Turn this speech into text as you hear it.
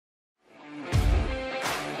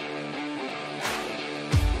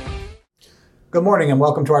Good morning and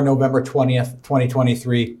welcome to our November 20th,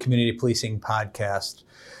 2023 Community Policing Podcast.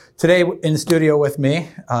 Today in studio with me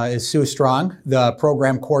is Sue Strong, the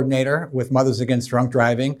program coordinator with Mothers Against Drunk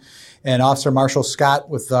Driving, and Officer Marshall Scott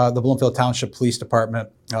with the Bloomfield Township Police Department.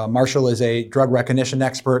 Marshall is a drug recognition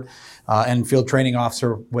expert and field training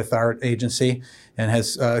officer with our agency and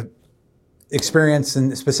has experience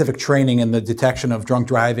in specific training in the detection of drunk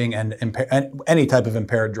driving and any type of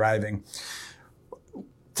impaired driving.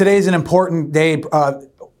 Today is an important day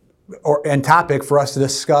and topic for us to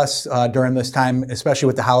discuss during this time, especially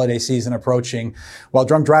with the holiday season approaching. While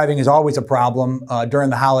drunk driving is always a problem, during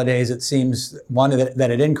the holidays it seems, one, that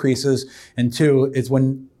it increases, and two, it's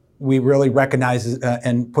when we really recognize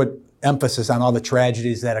and put emphasis on all the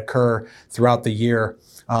tragedies that occur throughout the year.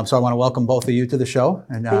 So I want to welcome both of you to the show.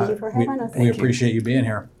 And thank you for having us. We appreciate you being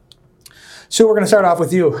here. Sue, we're going to start off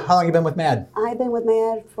with you. How long have you been with MADD? I've been with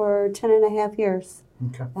MADD for 10 and a half years.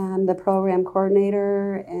 Okay. I'm the program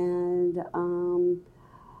coordinator, and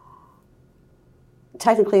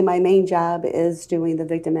technically my main job is doing the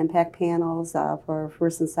victim impact panels for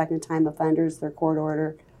first and second time offenders. They're court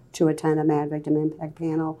ordered to attend a MADD victim impact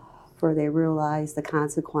panel where they realize the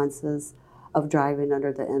consequences of driving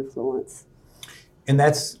under the influence. And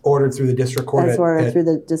that's ordered through the district court? That's ordered through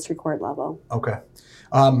the district court level. Okay.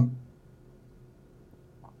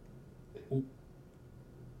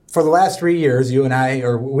 For the last 3 years, you and I,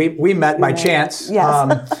 we met by chance,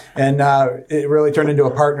 yes. And it really turned into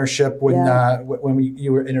a partnership when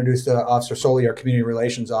you were introduced to Officer Soley, our community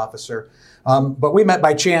relations officer. But we met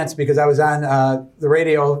by chance because I was on the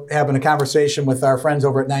radio having a conversation with our friends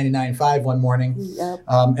over at 99.5 one morning, yep.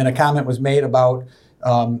 And a comment was made about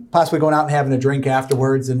possibly going out and having a drink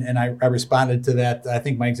afterwards, and I responded to that. I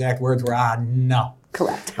think my exact words were, no.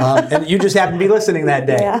 Correct. And you just happened to be listening that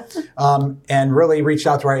day. Yeah. And really reached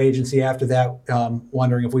out to our agency after that,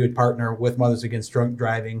 wondering if we would partner with Mothers Against Drunk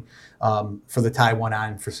Driving for the Tie One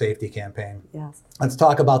On for Safety campaign. Yes. Let's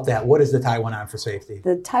talk about that. What is the Tie One On for Safety?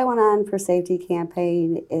 The Tie One On for Safety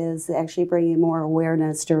campaign is actually bringing more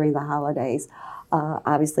awareness during the holidays.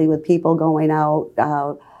 Obviously, with people going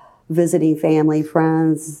out, visiting family,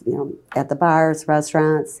 friends, at the bars,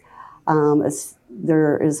 restaurants,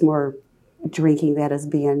 there is more drinking that is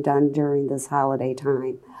being done during this holiday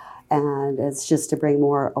time. And it's just to bring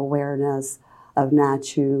more awareness of not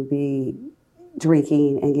to be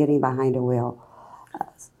drinking and getting behind a wheel.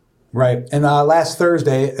 Right. And last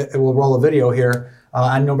Thursday, we'll roll a video here.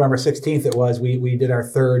 On November 16th it was, we did our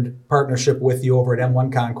third partnership with you over at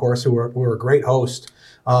M1 Concourse, who were a great host,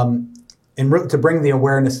 and to bring the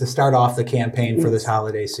awareness to start off the campaign for this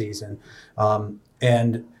holiday season.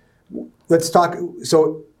 And let's talk,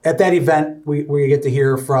 so at that event, we get to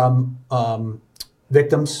hear from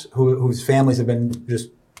victims whose families have been just,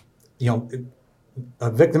 a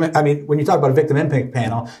victim. I mean, when you talk about a victim impact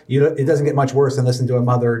panel, it doesn't get much worse than listening to a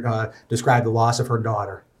mother describe the loss of her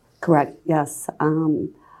daughter. Correct, yes. And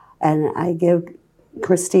I give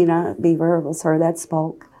Christina Beaver, it was her that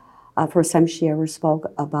spoke, first time she ever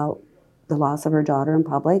spoke about the loss of her daughter in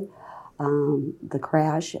public, the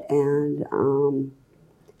crash, and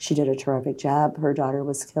she did a terrific job. Her daughter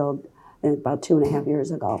was killed about 2.5 years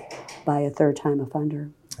ago by a third-time offender.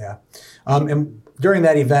 Yeah. And during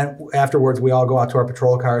that event, afterwards, we all go out to our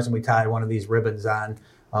patrol cars and we tie one of these ribbons on.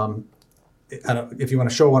 I don't, if you want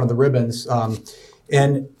to show one of the ribbons.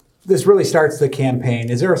 And this really starts the campaign.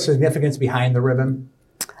 Is there a significance behind the ribbon?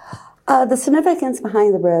 The significance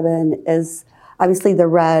behind the ribbon is, obviously the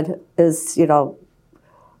red is,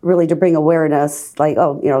 really to bring awareness, like,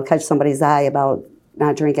 catch somebody's eye about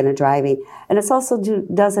not drinking and driving. And it's also to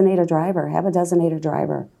designate a driver, have a designated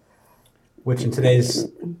driver. Which in today's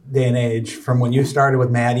day and age, from when you started with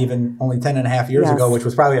MADD, even only 10 and a half years ago, which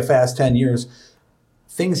was probably a fast 10 years,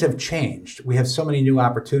 things have changed. We have so many new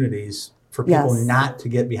opportunities for people not to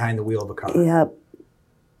get behind the wheel of a car. Yep.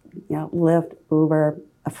 Lyft, Uber,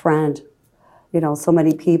 a friend. So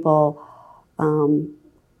many people,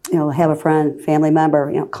 have a friend, family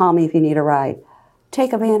member, call me if you need a ride.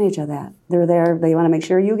 Take advantage of that. They're there. They want to make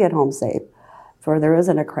sure you get home safe, for there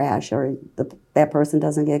isn't a crash or that person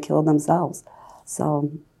doesn't get killed themselves. So,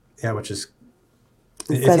 yeah, which is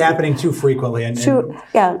it's happening too frequently.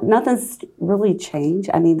 Yeah, nothing's really changed.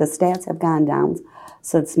 I mean, the stats have gone down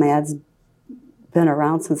since MADD's been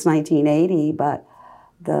around since 1980, but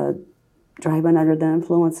the driving under the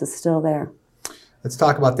influence is still there. Let's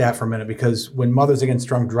talk about that for a minute, because when Mothers Against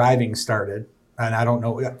Drunk Driving started, and I don't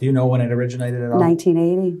know, do you know when it originated at all?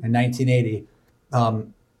 1980. In 1980.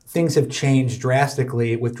 Things have changed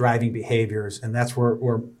drastically with driving behaviors, and that's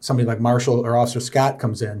where somebody like Marshall or Officer Scott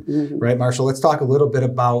comes in, right? Marshall, let's talk a little bit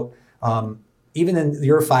about even in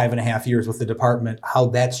your 5.5 years with the department, how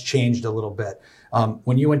that's changed a little bit.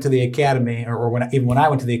 When you went to the academy, or when I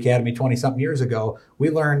went to the academy 20-something years ago, we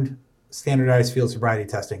learned standardized field sobriety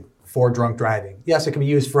testing for drunk driving. Yes, it can be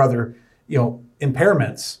used for other,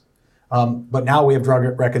 impairments, but now we have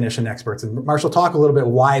drug recognition experts. And Marshall, talk a little bit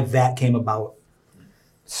why that came about.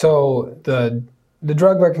 So the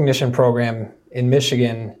drug recognition program in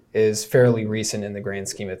Michigan is fairly recent in the grand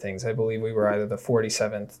scheme of things. I believe we were either the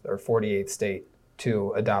 47th or 48th state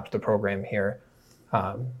to adopt the program here.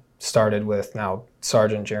 Started with now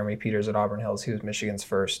Sergeant Jeremy Peters at Auburn Hills. He was Michigan's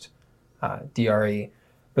first DRE.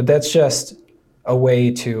 But that's just a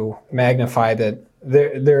way to magnify that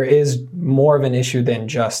there is more of an issue than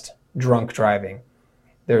just drunk driving.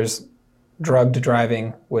 There's drugged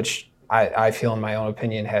driving, which I feel, in my own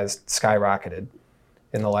opinion, has skyrocketed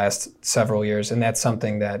in the last several years. And that's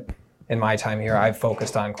something that, in my time here, I've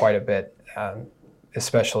focused on quite a bit,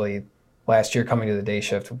 especially last year coming to the day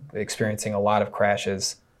shift, experiencing a lot of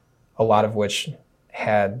crashes, a lot of which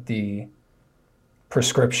had the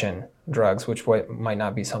prescription drugs, which might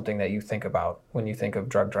not be something that you think about when you think of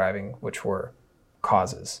drug driving, which were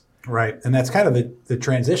causes. Right, and that's kind of the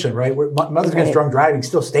transition, right? Mothers Against Drunk Driving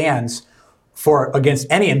still stands against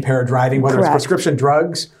any impaired driving, whether Correct. it's prescription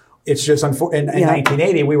drugs. It's just in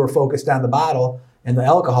 1980 we were focused on the bottle and the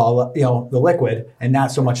alcohol, the liquid, and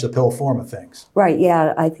not so much the pill form of things. Right,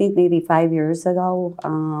 yeah. I think maybe 5 years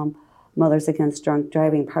ago, Mothers Against Drunk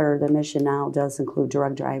Driving, part of the mission now does include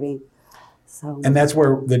drug driving. So. And that's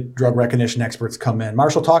where the drug recognition experts come in.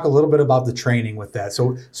 Marshall, talk a little bit about the training with that.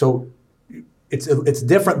 So it's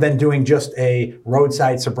different than doing just a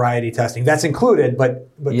roadside sobriety testing. That's included, but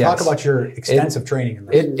Yes. Talk about your extensive training in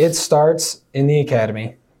this. It starts in the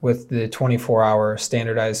academy with the 24-hour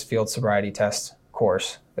standardized field sobriety test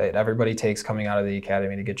course that everybody takes coming out of the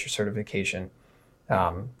academy to get your certification.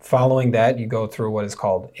 Following that, you go through what is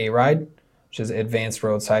called ARIDE, which is Advanced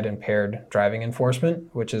Roadside Impaired Driving Enforcement,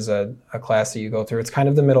 which is a class that you go through. It's kind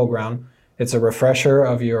of the middle ground. It's a refresher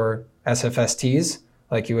of your SFSTs,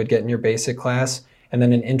 like you would get in your basic class, and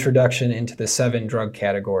then an introduction into the 7 drug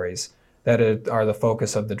categories that are the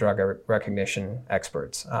focus of the drug recognition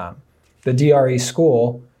experts. The DRE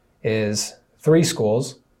school is 3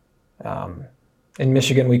 schools. In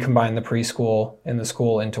Michigan, we combine the preschool and the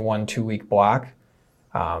school into one 2-week block.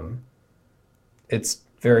 It's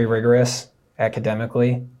very rigorous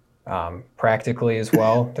academically, practically as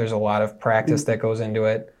well. There's a lot of practice that goes into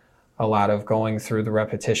it, a lot of going through the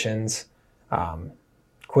repetitions,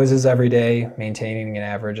 quizzes every day, maintaining an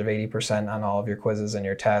average of 80% on all of your quizzes and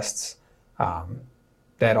your tests.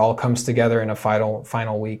 That all comes together in a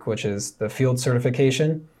final week, which is the field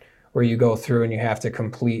certification, where you go through and you have to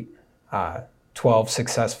complete 12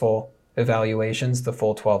 successful evaluations, the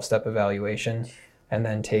full 12-step evaluation, and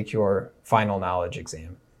then take your final knowledge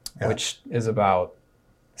exam, which is about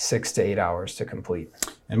 6 to 8 hours to complete.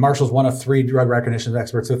 And Marshall's one of 3 drug recognition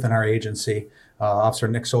experts within our agency. Officer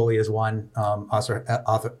Nick Soley is one, Officer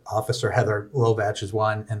Heather Lovach is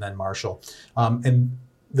one, and then Marshall. And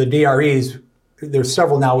the DREs, there's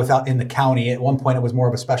several now in the county. At one point, it was more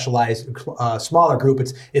of a specialized, smaller group.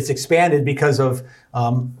 It's expanded because of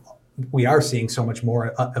we are seeing so much more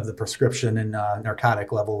of the prescription and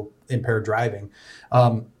narcotic level impaired driving.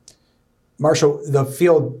 Marshall, the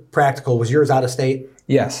field practical, was yours out of state?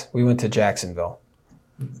 Yes, we went to Jacksonville.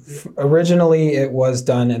 Originally, it was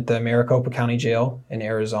done at the Maricopa County Jail in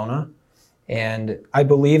Arizona, and I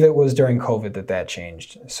believe it was during COVID that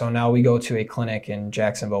changed. So now we go to a clinic in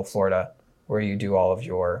Jacksonville, Florida, where you do all of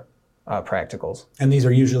your practicals. And these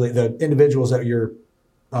are usually the individuals that you're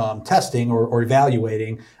testing or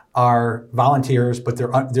evaluating are volunteers, but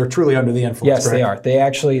they're truly under the influence. Yes, correct? They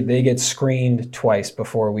are. They get screened twice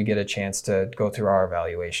before we get a chance to go through our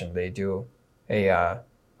evaluation. They do a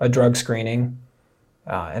drug screening,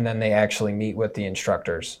 and then they actually meet with the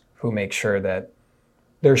instructors who make sure that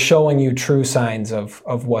they're showing you true signs of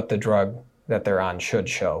what the drug that they're on should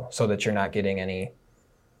show, so that you're not getting any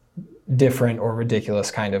different or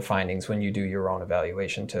ridiculous kind of findings when you do your own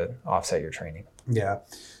evaluation to offset your training. Yeah.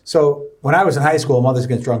 So when I was in high school, Mothers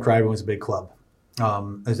Against Drunk Driving was a big club.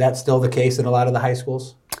 Is that still the case in a lot of the high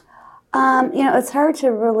schools? It's hard to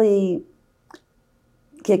really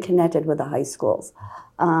get connected with the high schools.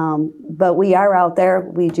 But we are out there.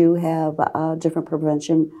 We do have different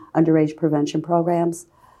underage prevention programs.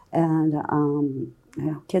 And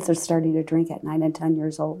kids are starting to drink at 9 and 10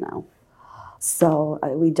 years old now. So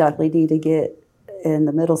we definitely need to get in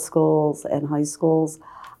the middle schools and high schools.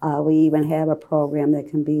 We even have a program that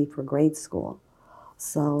can be for grade school.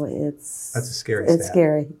 So that's a scary stat.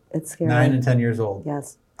 It's scary. 9 and 10 years old.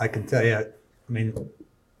 Yes. I can tell you, I mean,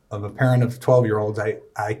 of a parent of 12-year-olds,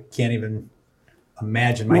 I can't even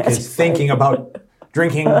imagine my That's kids thinking about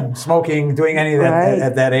drinking, smoking, doing any of that Right.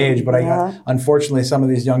 at that age. But Yeah. unfortunately, some of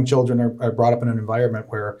these young children are brought up in an environment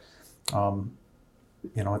where,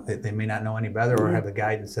 they may not know any better or have the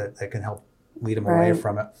guidance that can help lead them away Right.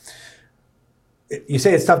 from it. You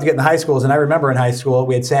say it's tough to get in the high schools, and I remember in high school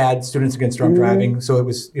we had SAD, Students Against Drunk Driving. So it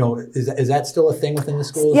was, is that still a thing within the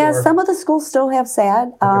schools? Yeah, or? some of the schools still have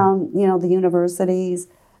SAD. The universities,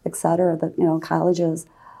 et cetera, the colleges.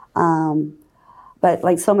 But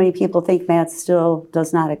like so many people think MADD still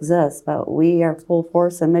does not exist, but we are full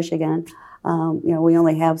force in Michigan. We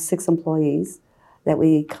only have 6 employees that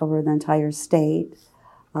we cover the entire state.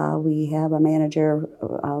 We have a manager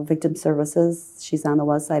of victim services. She's on the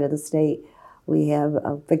west side of the state. We have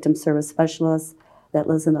a victim service specialist that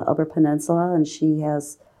lives in the Upper Peninsula, and she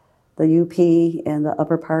has the UP and the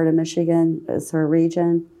upper part of Michigan as her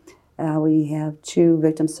region. We have 2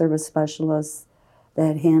 victim service specialists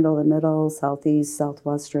that handle the middle, southeast,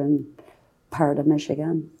 southwestern part of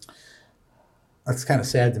Michigan. That's kind of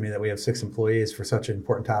sad to me that we have 6 employees for such an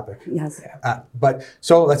important topic. Yes. But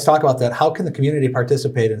so let's talk about that. How can the community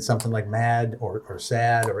participate in something like MADD or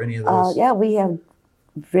SAD or any of those? We have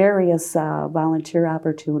various volunteer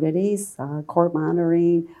opportunities, court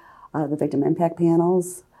monitoring, the victim impact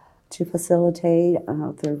panels to facilitate.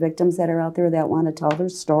 If there are victims that are out there that want to tell their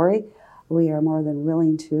story, we are more than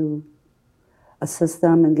willing to assist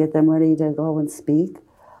them and get them ready to go and speak.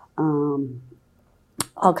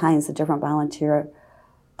 All kinds of different volunteer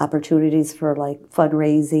opportunities for like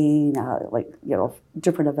fundraising,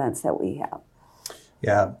 different events that we have.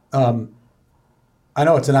 Yeah. I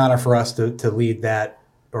know it's an honor for us to lead that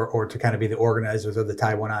or to kind of be the organizers of the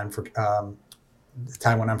Tie One On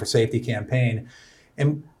for Safety campaign.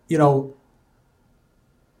 And,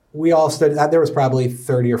 we all studied, there was probably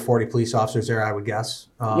 30 or 40 police officers there, I would guess,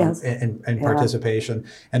 Yes. in participation.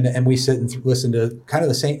 And we sit and listen to kind of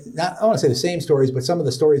the same, I don't want to say the same stories, but some of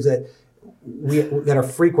the stories that are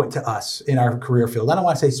frequent to us in our career field. I don't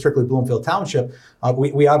want to say strictly Bloomfield Township.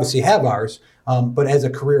 We obviously have ours, but as a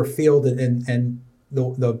career field, and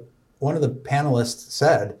the one of the panelists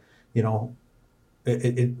said,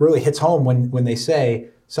 it really hits home when they say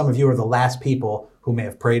some of you are the last people who may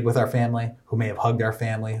have prayed with our family, who may have hugged our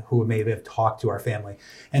family, who may have talked to our family.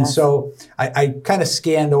 And so I kind of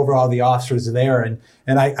scanned over all the officers there,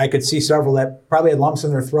 and I could see several that probably had lumps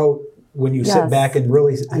in their throat when you sit back and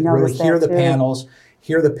really hear the panels,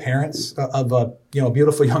 hear the parents of a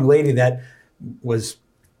beautiful young lady that was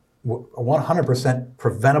a 100%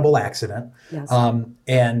 preventable accident. Yes.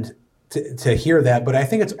 And to hear that. But I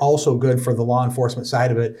think it's also good for the law enforcement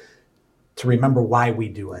side of it to remember why we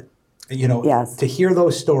do it. Yes. To hear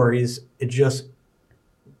those stories, it just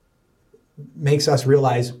makes us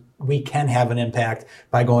realize we can have an impact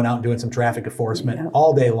by going out and doing some traffic enforcement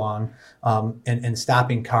all day long, and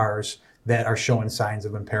stopping cars that are showing signs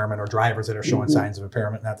of impairment or drivers that are showing signs of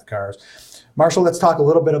impairment, not the cars. Marshall, let's talk a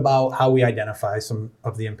little bit about how we identify some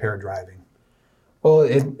of the impaired driving. Well,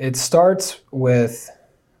 it starts with,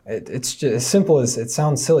 it's just as simple as it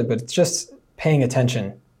sounds silly, but it's just paying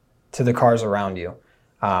attention to the cars around you.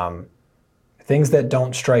 Things that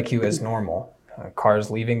don't strike you as normal. Cars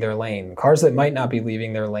leaving their lane. Cars that might not be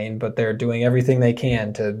leaving their lane, but they're doing everything they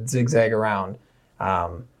can to zigzag around.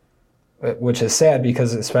 Which is sad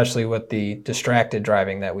because especially with the distracted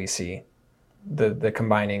driving that we see, the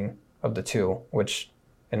combining of the two, which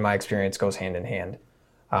in my experience goes hand in hand.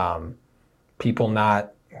 People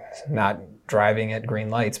not driving at green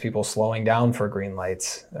lights, people slowing down for green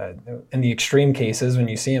lights. In the extreme cases, when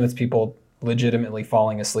you see them, it's people legitimately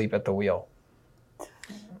falling asleep at the wheel.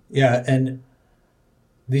 Yeah, and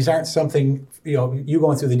these aren't something, you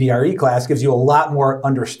going through the DRE class gives you a lot more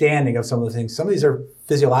understanding of some of the things. Some of these are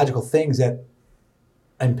physiological things that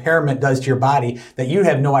impairment does to your body that you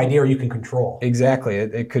have no idea or you can control. Exactly.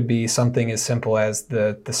 It could be something as simple as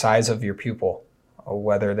the size of your pupil,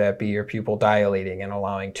 whether that be your pupil dilating and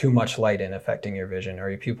allowing too much light in, affecting your vision, or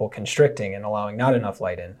your pupil constricting and allowing not enough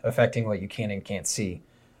light in, affecting what you can and can't see.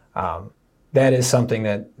 That is something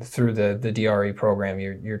that through the DRE program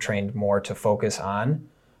you're trained more to focus on.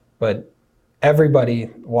 But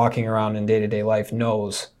everybody walking around in day-to-day life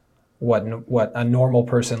knows what a normal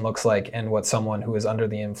person looks like and what someone who is under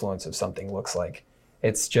the influence of something looks like.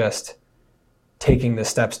 It's just taking the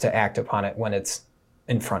steps to act upon it when it's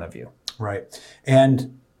in front of you. Right.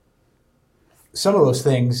 And some of those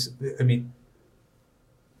things,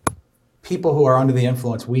 people who are under the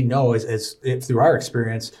influence, we know as through our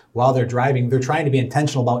experience, while they're driving, they're trying to be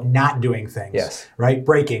intentional about not doing things. Yes. Right?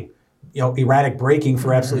 Braking. erratic braking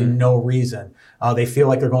for absolutely no reason. They feel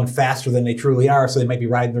like they're going faster than they truly are, so they might be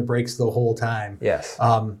riding their brakes the whole time. Yes.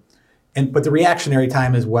 But the reactionary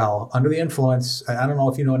time as well. Under the influence, I don't know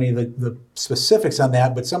if you know any of the specifics on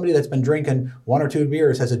that, but somebody that's been drinking 1 or 2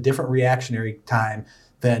 beers has a different reactionary time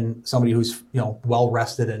than somebody who's well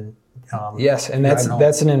rested and yes, and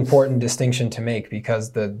that's an important distinction to make,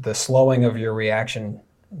 because the slowing of your reaction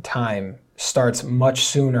time starts much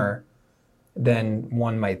sooner than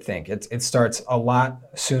one might think. It starts a lot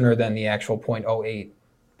sooner than the actual 0.08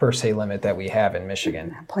 per se limit that we have in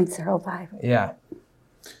Michigan. 0.05. Yeah.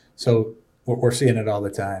 So we're seeing it all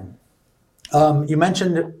the time. You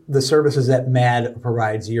mentioned the services that MADD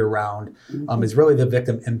provides year-round is really the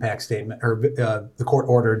victim impact statement, or the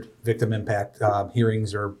court-ordered victim impact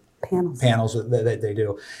hearings or panels that they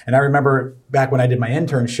do. And I remember back when I did my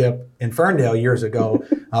internship in Ferndale years ago,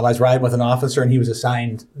 I was riding with an officer, and he was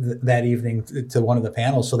assigned that evening to one of the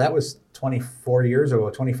panels. So that was 24 years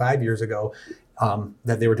ago, 25 years ago,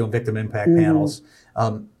 that they were doing victim impact panels.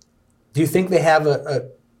 Do you think they have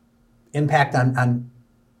a impact on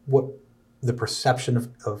what the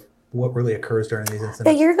perception of what really occurs during these incidents?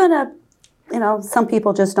 That you're gonna, some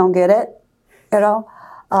people just don't get it, but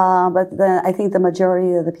I think the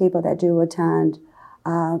majority of the people that do attend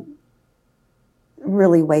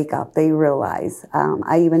really wake up. They realize.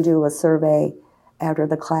 I even do a survey after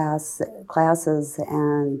the classes,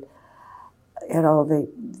 and they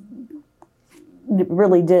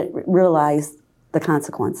really did realize the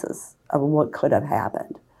consequences of what could have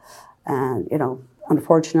happened. And,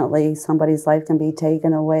 unfortunately, somebody's life can be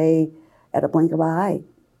taken away at a blink of an eye.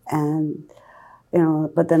 And,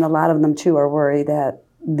 but then a lot of them, too, are worried that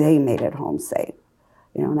they made it home safe.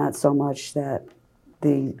 Not so much that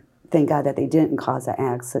thank God that they didn't cause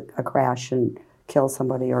a crash and kill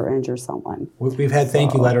somebody or injure someone. We've had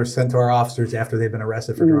thank you letters sent to our officers after they've been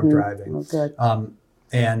arrested for drunk driving. Oh, good.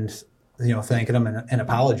 And thanking them and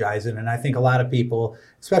apologizing. And I think a lot of people,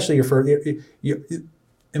 especially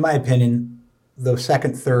in my opinion, the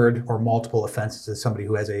second, third, or multiple offenses is somebody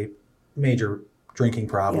who has a major drinking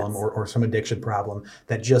problem or some addiction problem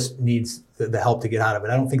that just needs the help to get out of it.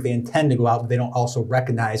 I don't think they intend to go out, but they don't also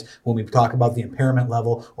recognize when we talk about the impairment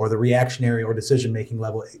level or the reactionary or decision-making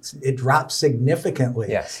level, it drops significantly.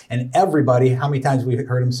 Yes. And everybody, how many times we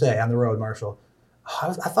heard them say on the road, Marshall,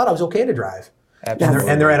 I thought I was okay to drive. Absolutely.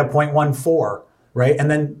 And they're at a 0.14, right? And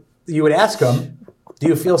then you would ask them, do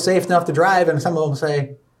you feel safe enough to drive? And some of them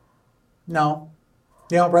say, no.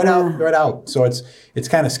 Right out. So it's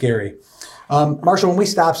kind of scary. Marshall, when we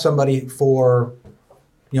stop somebody for,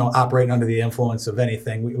 operating under the influence of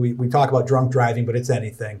anything, we talk about drunk driving, but it's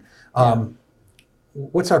anything.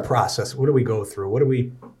 What's our process? What do we go through? What are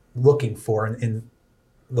we looking for in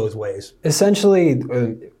those ways? Essentially,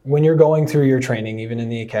 when you're going through your training, even in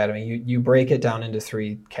the academy, you break it down into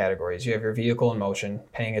 3 categories. You have your vehicle in motion,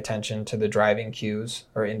 paying attention to the driving cues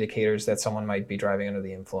or indicators that someone might be driving under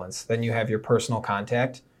the influence. Then you have your personal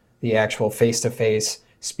contact, the actual face-to-face,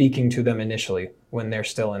 speaking to them initially when they're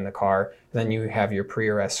still in the car. Then you have your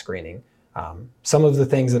pre-arrest screening. Some of the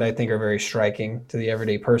things that I think are very striking to the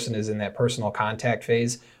everyday person is in that personal contact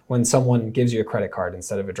phase, when someone gives you a credit card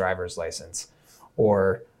instead of a driver's license,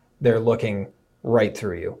 or they're looking right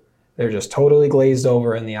through you. They're just totally glazed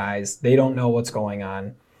over in the eyes. They don't know what's going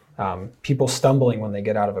on. People stumbling when they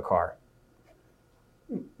get out of a car.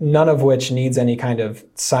 None of which needs any kind of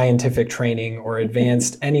scientific training or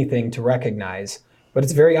advanced anything to recognize, but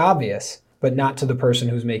it's very obvious, but not to the person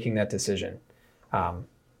who's making that decision.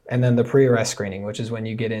 And then the pre-arrest screening, which is when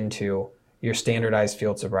you get into your standardized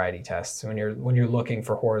field sobriety tests, when you're looking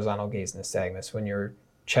for horizontal gaze nystagmus, when you're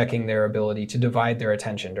checking their ability to divide their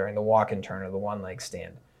attention during the walk and turn or the one-leg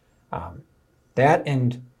stand. That,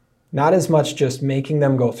 and not as much just making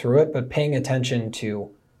them go through it, but paying attention to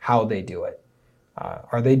how they do it.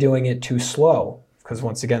 Are they doing it too slow? Because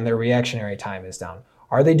once again, their reactionary time is down.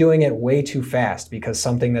 Are they doing it way too fast because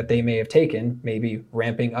something that they may have taken may be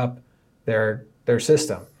ramping up their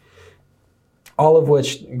system? All of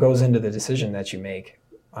which goes into the decision that you make,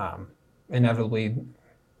 inevitably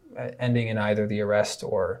ending in either the arrest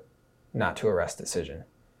or not to arrest decision.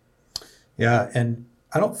 Yeah, and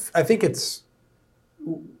I think it's,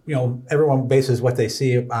 everyone bases what they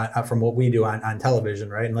see from what we do on television,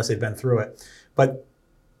 right? Unless they've been through it. But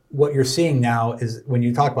what you're seeing now is when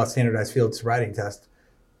you talk about standardized field sobriety test,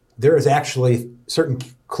 there is actually certain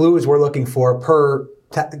clues we're looking for per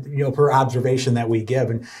observation that we give.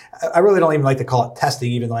 And I really don't even like to call it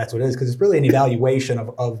testing, even though that's what it is, because it's really an evaluation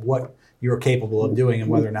of what you're capable of doing and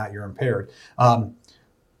whether or not you're impaired.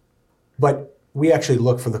 But we actually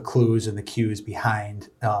look for the clues and the cues behind,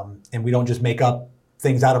 and we don't just make up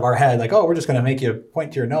things out of our head, like, oh, we're just going to make you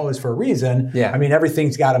point to your nose for a reason. Yeah. I mean,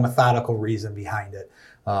 everything's got a methodical reason behind it.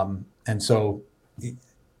 And so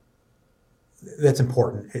that's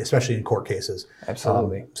important, especially in court cases.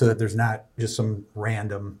 Absolutely. So that there's not just some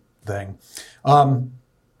random thing.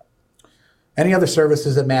 Any other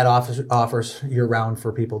services that MADD offers year-round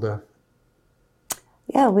for people to?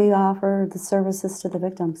 Yeah, we offer the services to the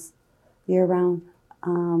victims year-round,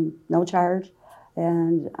 no charge,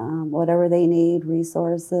 and whatever they need,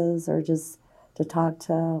 resources, or just to talk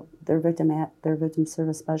to their victim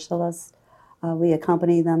service specialist. We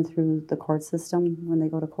accompany them through the court system when they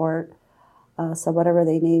go to court. So whatever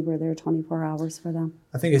they need, we're there 24 hours for them.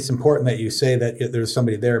 I think it's important that you say that there's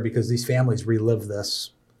somebody there, because these families relive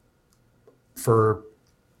this for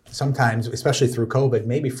sometimes, especially through COVID,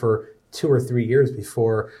 maybe for 2 or 3 years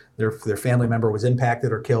before their family member was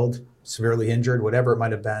impacted or killed, severely injured, whatever it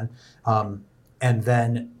might have been. And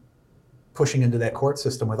then pushing into that court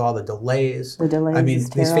system with all the delays. The delays I mean, is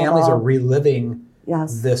these families are terrible. reliving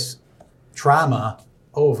Yes. this trauma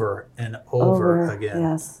over and over again.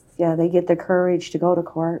 Yes. Yeah, they get the courage to go to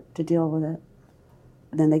court to deal with it.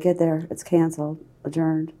 And then they get there, it's canceled,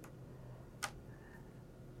 adjourned.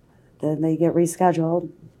 Then they get rescheduled,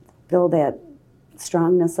 build that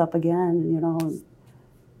strongness up again, and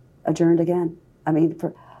adjourned again. I mean,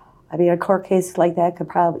 a court case like that could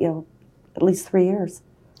probably, at least 3 years.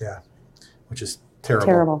 Yeah, which is terrible.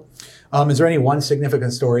 Terrible. Is there any one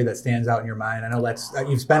significant story that stands out in your mind? I know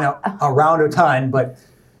you've spent around a ton, but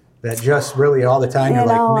that just really all the time you're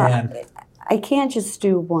like, man. I can't just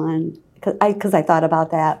do one, because I thought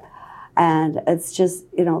about that. And it's just,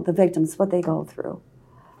 the victims, what they go through.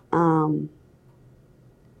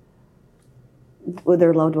 With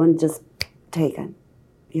their loved one just taken,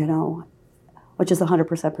 which is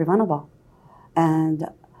 100% preventable. And,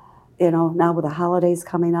 now with the holidays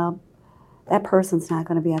coming up, that person's not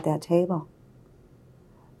going to be at that table,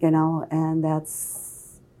 and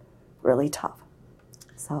that's really tough.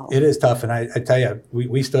 So It is tough, and I tell you,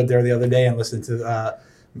 we stood there the other day and listened to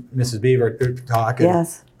Mrs. Beaver talk. And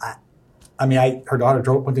yes. Her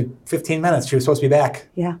daughter went to 15 minutes. She was supposed to be back.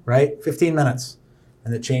 Yeah. Right? 15 minutes.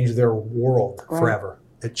 And it changed their world forever.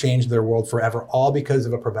 It changed their world forever, all because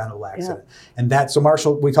of a preventable accident. Yeah. And so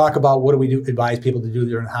Marshall, we talk about what do we advise people to do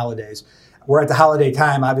during the holidays. We're at the holiday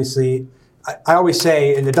time, obviously. I always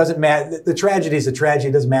say, and it doesn't matter, the tragedy is a tragedy,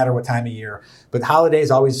 it doesn't matter what time of year. But holidays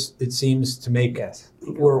always, it seems to make,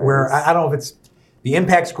 where I don't know if it's, the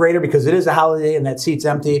impact's greater because it is a holiday and that seat's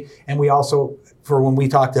empty. And we also, for when we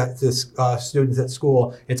talk to students at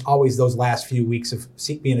school, it's always those last few weeks of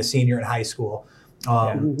being a senior in high school.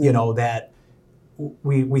 That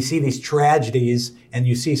we see these tragedies, and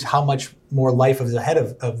you see how much more life is ahead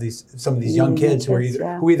of some of these young kids who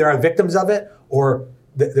either are victims of it or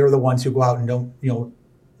they're the ones who go out and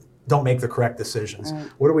don't make the correct decisions.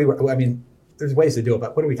 Right. There's ways to do it,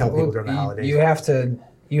 but what do we tell people during the holidays? You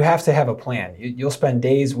have to have a plan. You'll spend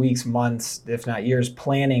days, weeks, months, if not years,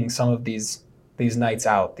 planning some of these nights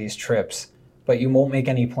out, these trips. But you won't make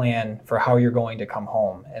any plan for how you're going to come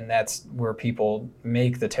home. And that's where people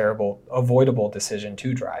make the terrible, avoidable decision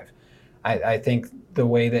to drive. I think the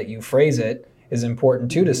way that you phrase it is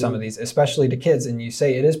important too to some of these, especially to kids. And you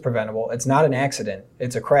say it is preventable. It's not an accident.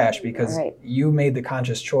 It's a crash because you made the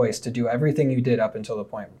conscious choice to do everything you did up until the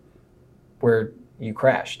point where you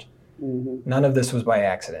crashed. Mm-hmm. None of this was by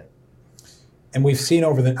accident. And we've seen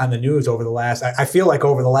on the news over the last, I feel like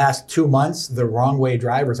over the last 2 months, the wrong way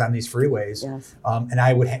drivers on these freeways. Yes. And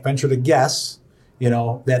I would venture to guess,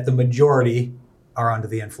 that the majority are under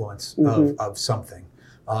the influence of something.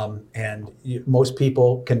 Most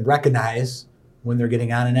people can recognize when they're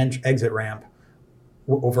getting on an exit ramp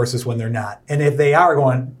versus when they're not. And if they are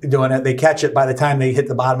doing it, they catch it by the time they hit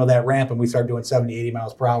the bottom of that ramp and we start doing 70, 80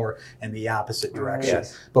 miles per hour in the opposite direction.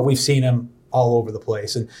 Yes. But we've seen them all over the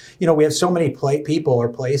place. And, we have so many people or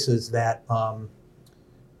places that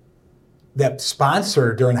that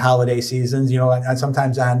sponsor during holiday seasons, and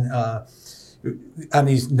sometimes on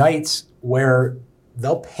these nights where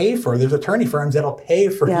they'll pay there's attorney firms that'll pay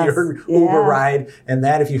for your Uber ride, and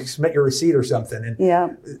that if you submit your receipt or something. And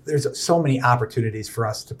there's so many opportunities for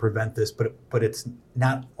us to prevent this, but it's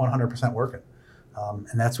not 100% working.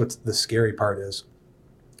 And that's what the scary part is.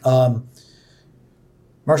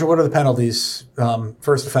 Marshall, what are the penalties?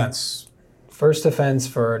 First offense. First offense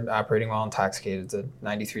for operating while intoxicated is a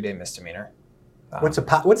 93-day misdemeanor. What's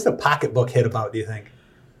the pocketbook hit about, do you think?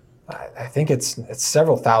 I think it's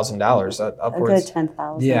several $1,000s, upwards. A good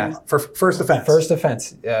 $10,000. Yeah. For first offense? First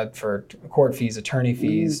offense, for court fees, attorney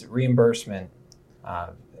fees, reimbursement.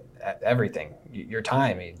 everything, your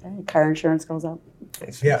time. Car insurance goes up.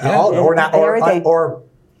 Or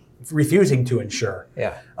refusing to insure.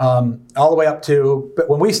 Yeah. All the way up to, but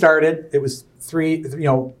when we started, it was three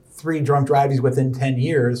drunk drivings within 10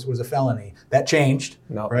 years was a felony. That changed.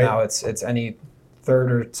 No, right? Now it's any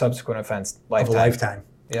third or subsequent offense of a lifetime,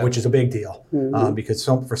 yeah. Which is a big deal because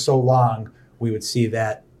for so long we would see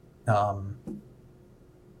that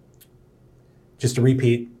just to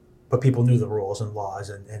repeat, but people knew the rules and laws,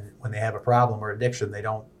 and when they have a problem or addiction, they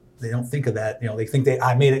don't think of that. They think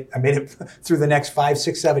I made it through the next 5,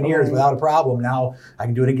 6, 7 years without a problem. Now I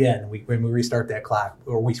can do it again. When we restart that clock,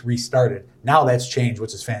 or we restarted. Now that's changed,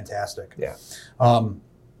 which is fantastic. Yeah.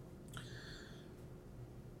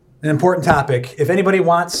 An important topic. If anybody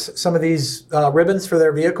wants some of these ribbons for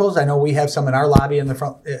their vehicles, I know we have some in our lobby in the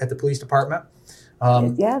front at the police department.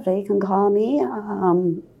 Yeah, they can call me,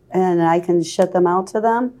 and I can ship them out to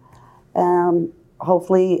them.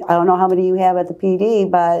 Hopefully, I don't know how many you have at the PD,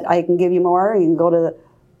 but I can give you more. You can go to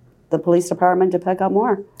the police department to pick up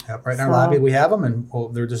more. Yep, right in our lobby we have them, and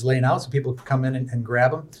they're just laying out so people can come in and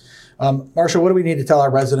grab them. Marshall, what do we need to tell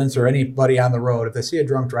our residents or anybody on the road? If they see a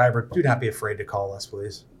drunk driver, do not be afraid to call us,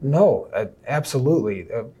 please. No, absolutely.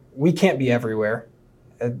 We can't be everywhere.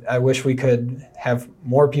 I wish we could have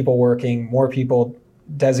more people working, more people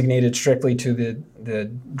designated strictly to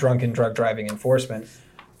the drunk and drug driving enforcement,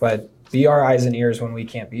 but be our eyes and ears when we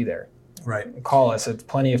can't be there. Right. Call us. It's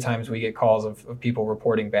plenty of times we get calls of people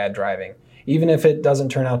reporting bad driving. Even if it doesn't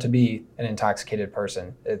turn out to be an intoxicated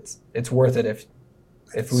person, it's worth it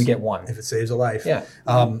if we get one. If it saves a life. Yeah.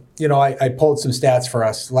 I pulled some stats for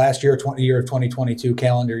us. Last year, year of 2022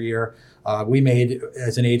 calendar year, we made,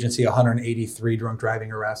 as an agency, 183 drunk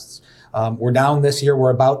driving arrests. We're down this year. We're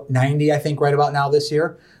about 90, I think, right about now this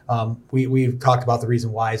year. We've talked about the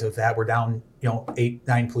reason whys of that. We're down, 8,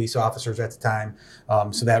 9 police officers at the time.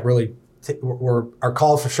 So that really, our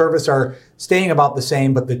calls for service are staying about the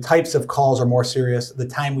same, but the types of calls are more serious. The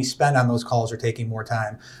time we spend on those calls are taking more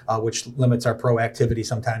time, which limits our proactivity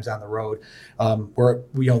sometimes on the road.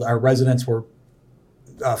 Our residents were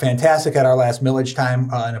fantastic at our last millage time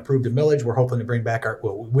and approved a millage. We're hoping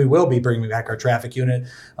to we will be bringing back our traffic unit.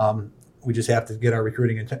 We just have to get our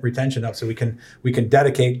recruiting and retention up so we can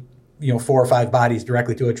dedicate 4 or 5 bodies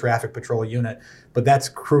directly to a traffic patrol unit. But that's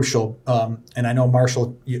crucial. And I know,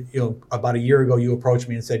 Marshall, about a year ago you approached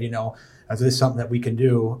me and said, is this something that we can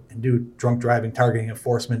do drunk driving targeting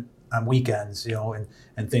enforcement on weekends,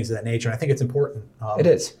 and things of that nature. And I think it's important. It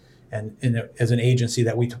is. And as an agency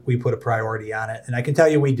that we put a priority on it. And I can tell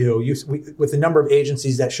you we do. With the number of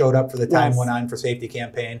agencies that showed up for the Time Went On for Safety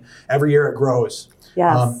campaign, every year it grows.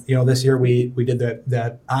 Yes. This year we did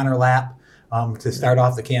that honor lap to start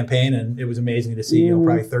off the campaign, and it was amazing to see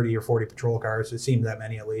probably 30 or 40 patrol cars. It seemed that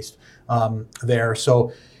many at least there.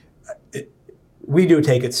 So we do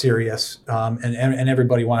take it serious, and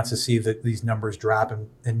everybody wants to see these numbers drop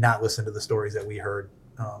and not listen to the stories that we heard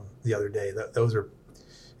the other day. Those are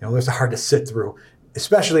hard to sit through,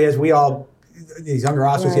 especially as these younger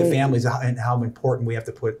officers have families, and how important we have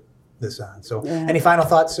to put this on. So any final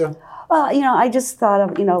thoughts, Sue? Well, I just thought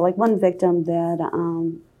of, like one victim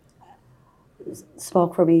that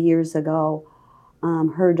spoke for me years ago.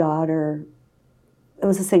 Her daughter, it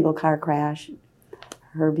was a single car crash.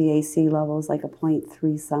 Her BAC level was like a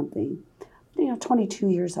 0.3 something, 22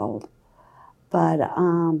 years old. But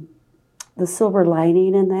the silver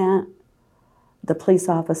lining in that, the police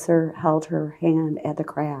officer held her hand at the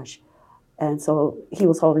crash. And so he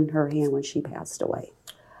was holding her hand when she passed away.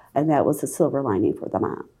 And that was the silver lining for the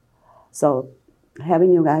mom. So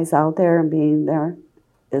having you guys out there and being there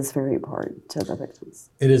is very important to the victims.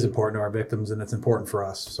 It is important to our victims, and it's important for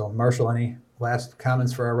us. So Marshall, any last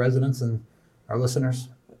comments for our residents and our listeners?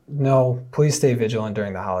 No, please stay vigilant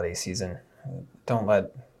during the holiday season. Don't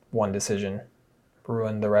let one decision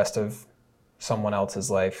ruin the rest of someone else's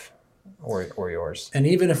life or yours. And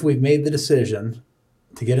even if we've made the decision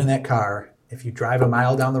to get in that car, if you drive a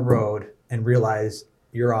mile down the road and realize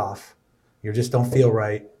you're off, you just don't feel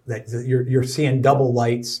right, that you're seeing double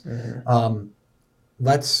lights,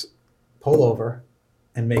 let's pull over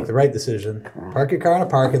and make the right decision. Correct. Park your car in a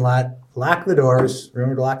parking lot, lock the doors,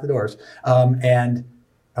 remember to lock the doors, and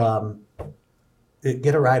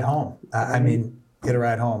get a ride home. Get a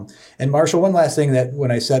ride home. And Marshall, one last thing that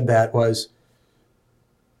when I said that was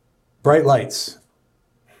bright lights.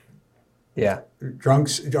 Yeah.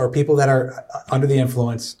 Drunks or people that are under the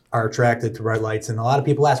influence are attracted to bright lights. And a lot of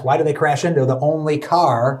people ask, why do they crash into the only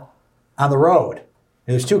car on the road?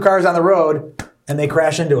 And there's 2 cars on the road and they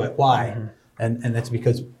crash into it. Why? And that's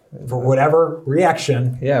because for whatever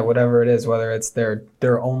reaction. Yeah, whatever it is, whether it's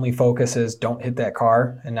their only focus is don't hit that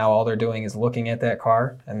car, and now all they're doing is looking at that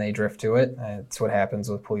car and they drift to it. It's what happens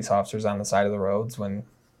with police officers on the side of the roads when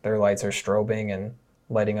their lights are strobing and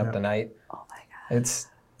lighting up the night. Oh my God. It's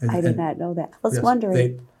I did not know that. I was Yes,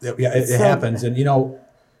 wondering. it happens. And,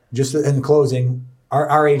 just in closing,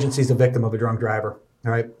 our agency is a victim of a drunk driver.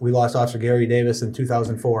 All right. We lost Officer Gary Davis in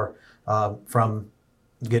 2004 from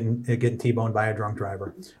getting T-boned by a drunk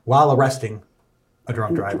driver while arresting a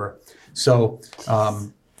drunk driver. So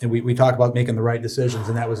and we talk about making the right decisions,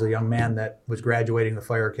 and that was a young man that was graduating the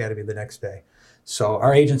fire academy the next day. So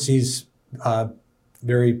our agency's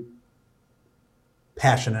very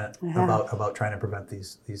passionate about trying to prevent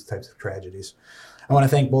these types of tragedies. I want to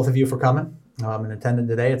thank both of you for coming and attending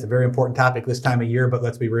today. It's a very important topic this time of year, but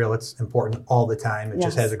let's be real, it's important all the time. It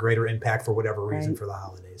just has a greater impact for whatever reason for the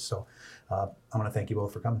holidays. So I want to thank you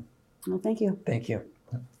both for coming. Well, thank you. Thank you.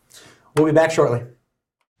 We'll be back shortly.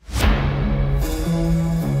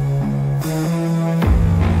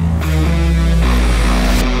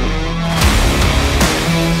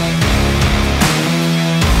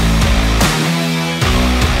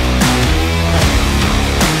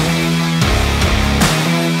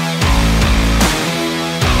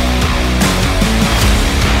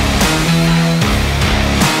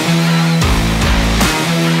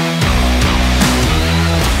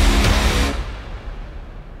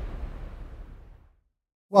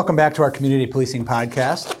 Welcome back to our Community Policing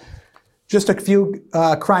Podcast. Just a few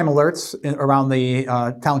crime alerts around the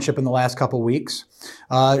township in the last couple weeks.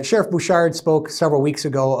 Sheriff Bouchard spoke several weeks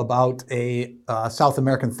ago about a South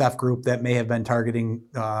American theft group that may have been targeting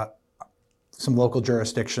some local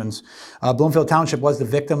jurisdictions. Bloomfield Township was the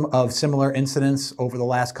victim of similar incidents over the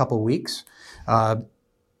last couple weeks.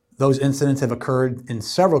 Those incidents have occurred in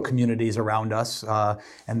several communities around us,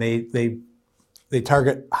 and they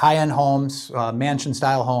target high-end homes,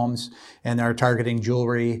 mansion-style homes, and they're targeting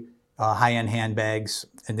jewelry, high-end handbags,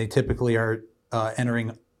 and they typically are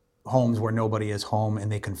entering homes where nobody is home,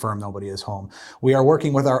 and they confirm nobody is home. We are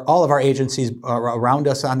working with all of our agencies around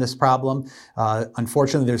us on this problem.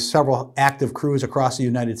 Unfortunately, there's several active crews across the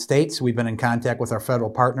United States. We've been in contact with our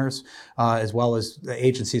federal partners, as well as the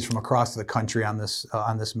agencies from across the country on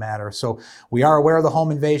this matter. So we are aware of the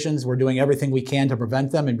home invasions. We're doing everything we can to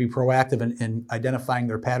prevent them and be proactive in identifying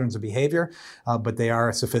their patterns of behavior. But they are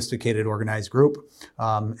a sophisticated, organized group,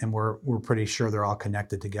 and we're pretty sure they're all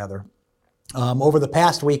connected together. Over the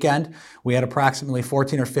past weekend, we had approximately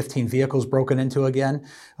 14 or 15 vehicles broken into again.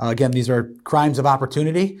 Again, these are crimes of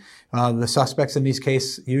opportunity. The suspects in these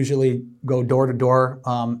cases usually go door to door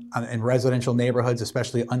in residential neighborhoods,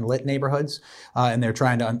 especially unlit neighborhoods, and they're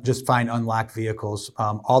trying to just find unlocked vehicles.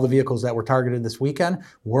 All the vehicles that were targeted this weekend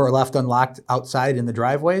were left unlocked outside in the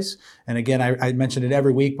driveways. And again, I mention it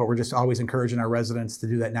every week, but we're just always encouraging our residents to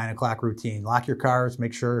do that 9 o'clock routine. Lock your cars,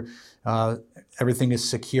 make sure everything is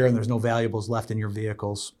secure and there's no valuables left in your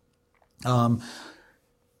vehicles.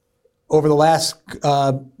 Over the last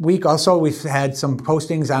week also, we've had some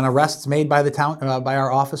postings on arrests made by the town by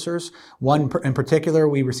our officers. One in particular,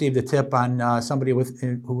 we received a tip on somebody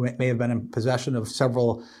who may have been in possession of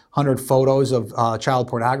several hundred photos of child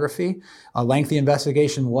pornography. A lengthy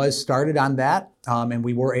investigation was started on that, and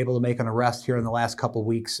we were able to make an arrest here in the last couple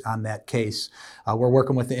weeks on that case. We're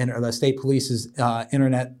working with the state police's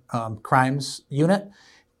internet crimes unit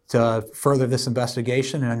to further this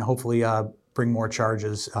investigation and hopefully bring more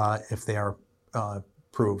charges if they are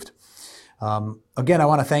proved. Again, I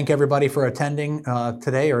want to thank everybody for attending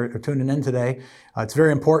today or tuning in today. It's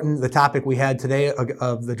very important, the topic we had today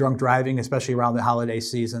of the drunk driving, especially around the holiday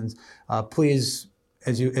seasons. Please,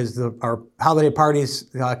 as our holiday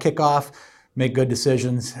parties kick off, make good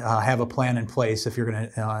decisions, have a plan in place if you're going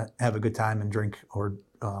to have a good time and drink or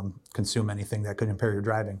consume anything that could impair your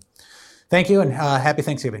driving. Thank you and happy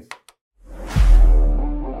Thanksgiving.